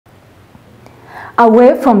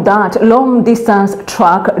Away from that, long-distance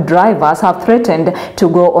truck drivers have threatened to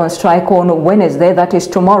go on strike on Wednesday, that is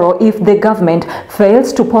tomorrow, if the government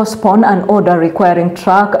fails to postpone an order requiring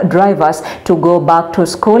truck drivers to go back to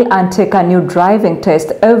school and take a new driving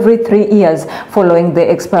test every 3 years following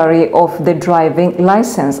the expiry of the driving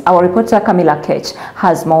license. Our reporter Camilla Ketch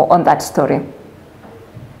has more on that story.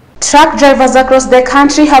 Truck drivers across the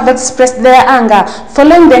country have expressed their anger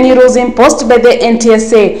following the new rules imposed by the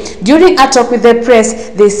Ntsa. During a talk with the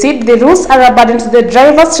press, they said the rules are a burden to the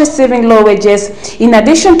drivers receiving low wages. In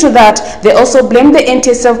addition to that, they also blame the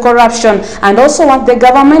Ntsa of corruption and also want the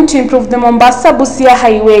government to improve the Mombasa-Busia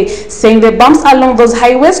highway, saying the bumps along those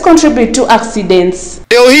highways contribute to accidents.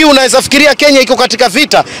 Leo hii unaweza fikiria Kenya iko katika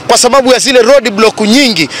vita kwa sababu ya zile road block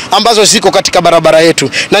nyingi ambazo ziko katika barabara yetu.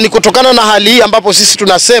 Na ni kutokana na hali hii ambapo sisi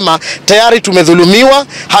tunasema tayari tumedhulumiwa,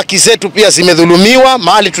 haki zetu pia zimedhulumiwa,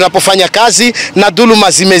 mahali tunapofanya kazi na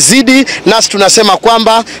dhuluma zimezidi, nasi tunasema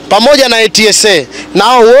kwamba pamoja na Ntsa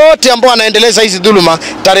nao wote ambao wanaendeleza hizi dhuluma,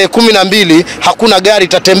 tarehe 12 hakuna gari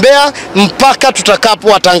tatembea mpaka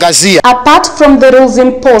tutakapowatangazia. Apart from the rules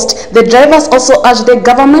imposed, the drivers also urge the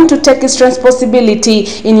government to take its responsibility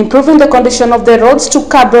in improving the condition of the roads to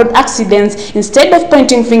curb road accidents instead of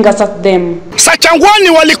pointing fingers at them. Sachangwani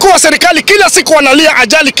walikuwa serikali kila siku wanalia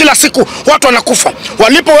ajali, kila siku watu wanakufa.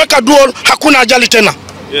 Walipoweka dual hakuna ajali tena.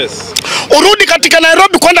 Yes. Urudi katika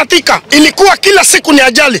Nairobi kwenda Thika ilikuwa kila siku ni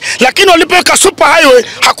ajali, lakini walipoweka super highway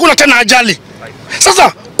hakuna tena ajali.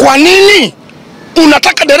 Sasa kwa nini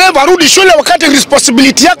unataka dereva arudi shule wakati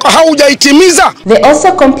responsibility yako haujaitimiza? They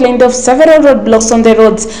also complained of several roadblocks on the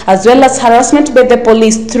roads as well as harassment by the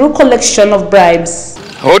police through collection of bribes.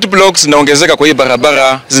 Roadblocks zinaongezeka kwa hii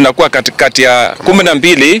barabara, zinakuwa katikati ya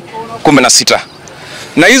 12-16.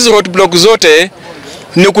 Na hizo roadblocks zote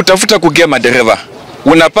ni kutafuta kugema dereva.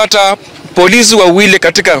 Unapata polisi wawili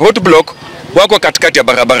katika roadblock wako katikati ya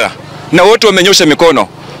barabara na wote wamenyosha mikono.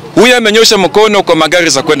 Huyu amenyosha mkono kwa magari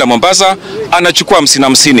za kwenda Mombasa, anachukua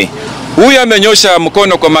 50. Huyu amenyosha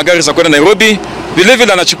mkono kwa magari za kwenda Nairobi,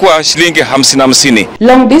 vile anachukua shilingi 50.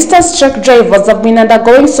 Long distance truck drivers have been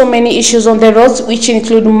undergoing so many issues on the roads, which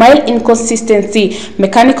include mild inconsistency,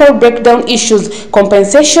 mechanical breakdown issues,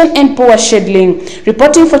 compensation and poor scheduling.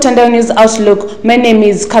 Reporting for Tandao News Outlook, my name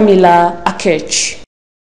is Camilla Ketch.